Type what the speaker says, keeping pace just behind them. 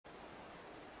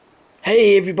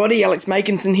Hey everybody, Alex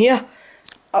Makinson here.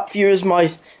 Up here is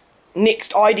my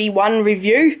next ID-1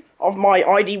 review of my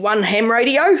ID-1 ham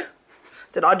radio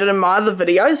that I did in my other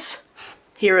videos.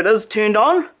 Here it is turned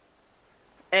on,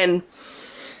 and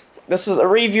this is a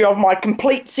review of my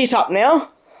complete setup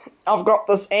now. I've got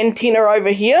this antenna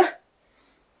over here,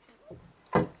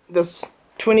 this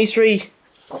 23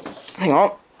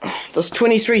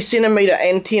 centimeter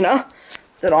antenna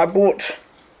that I bought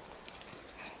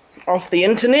off the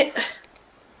internet.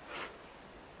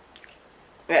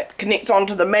 That connects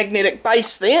onto the magnetic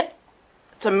base there.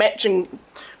 It's a matching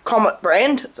Comet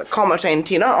brand. It's a Comet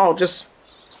antenna. I'll just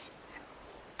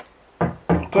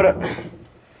put it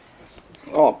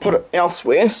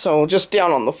elsewhere, so just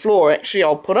down on the floor actually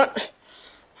I'll put it.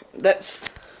 That's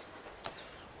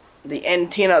the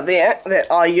antenna there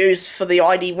that I use for the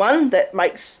ID-1. That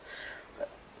makes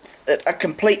it a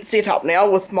complete setup now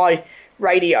with my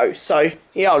radio. So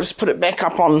yeah, I'll just put it back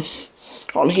up on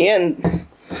here, and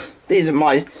these are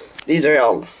my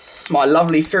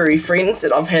lovely furry friends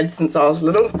that I've had since I was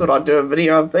little. Thought I'd do a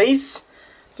video of these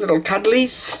little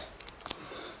cuddlies.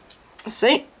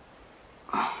 See,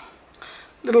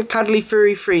 little cuddly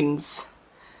furry friends.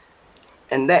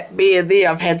 And that bear there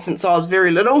I've had since I was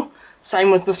very little. Same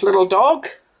with this little dog.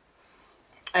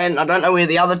 And I don't know where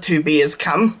the other two bears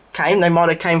came. They might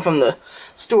have came from the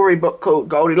storybook called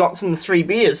Goldilocks and the Three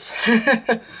Bears.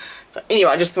 But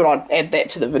anyway, I just thought I'd add that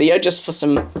to the video just for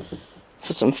some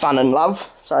fun and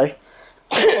love. So,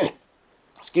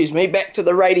 excuse me, back to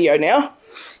the radio now.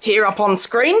 Here up on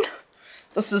screen,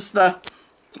 this is the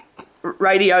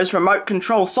radio's remote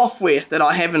control software that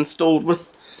I have installed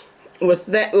with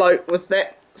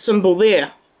that symbol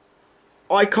there,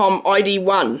 Icom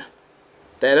ID-1.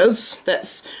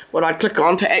 That's what I click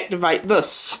on to activate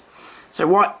this. So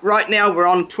right now we're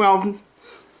on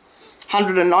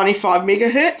 1295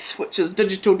 megahertz, which is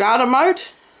digital data mode.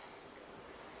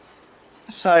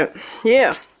 So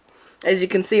yeah, as you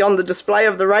can see on the display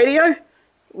of the radio,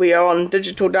 we are on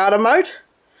digital data mode.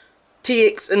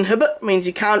 TX inhibit means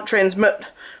you can't transmit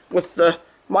with the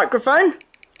microphone.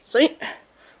 See,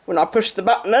 when I push the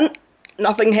button in,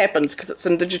 nothing happens because it's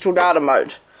in digital data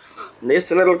mode. And there's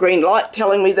the little green light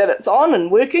telling me that it's on and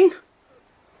working.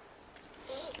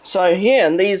 So yeah,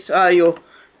 and these are your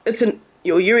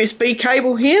USB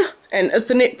cable here and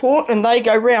Ethernet port, and they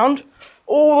go round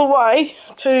all the way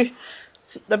to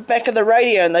the back of the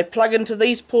radio, and they plug into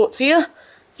these ports here,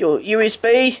 your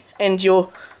USB and your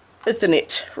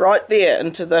Ethernet right there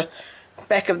into the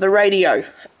back of the radio,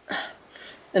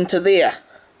 into there,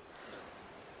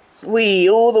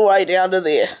 all the way down to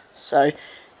there. So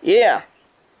yeah,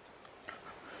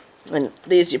 and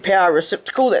there's your power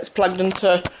receptacle that's plugged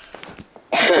into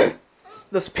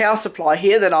this power supply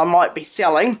here that I might be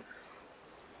selling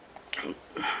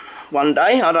one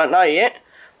day, I don't know yet.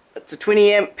 It's a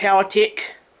 20 amp PowerTech,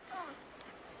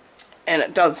 and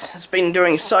it's been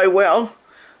doing so well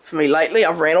for me lately.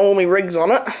 I've ran all my rigs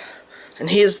on it, and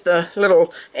here's the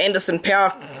little Anderson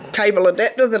power cable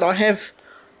adapter that I have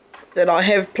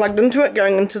plugged into it,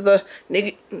 going into the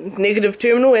negative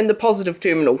terminal and the positive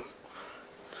terminal,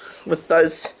 with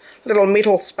those little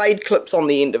metal spade clips on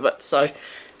the end of it. So,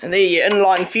 and there are your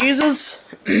inline fuses.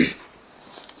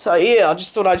 So yeah, I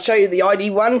just thought I'd show you the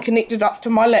ID-1 connected up to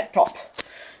my laptop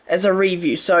as a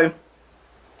review. So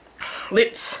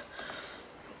let's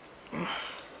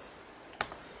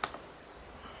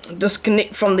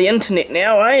disconnect from the internet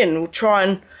now, and we'll try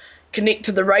and connect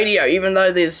to the radio, even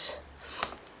though there's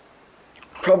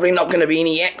probably not going to be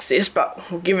any access, but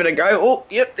we'll give it a go. Oh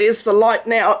yep, there's the light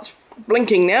now, it's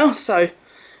blinking now. So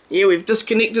yeah, we've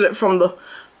disconnected it from the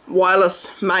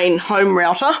wireless main home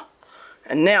router,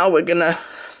 and now we're gonna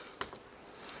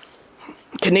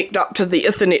connect up to the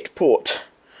Ethernet port.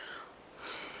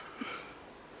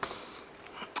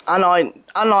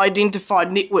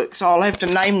 Unidentified network, so I'll have to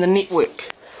name the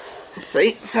network.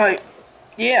 See, so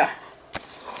yeah.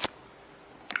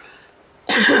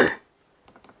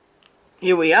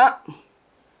 Here we are.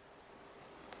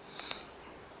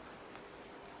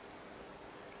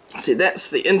 See, that's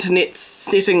the internet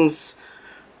settings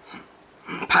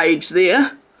page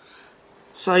there.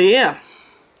 So yeah,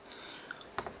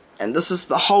 and this is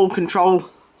the whole control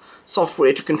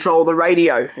software to control the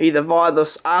radio, either via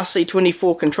this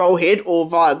RC24 control head or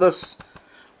via this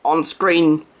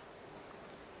on-screen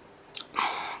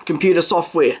computer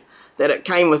software that it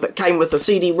came with. It came with a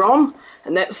CD-ROM,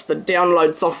 and that's the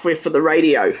download software for the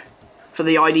radio, for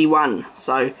the ID-1.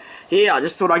 So yeah, I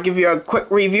just thought I'd give you a quick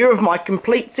review of my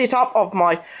complete setup of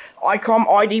my Icom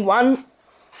ID-1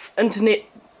 internet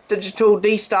digital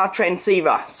D-Star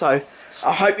transceiver. So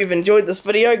I hope you've enjoyed this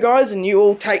video, guys, and you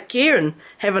all take care and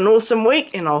have an awesome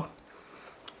week, and I'll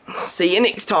see you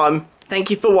next time. Thank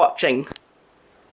you for watching.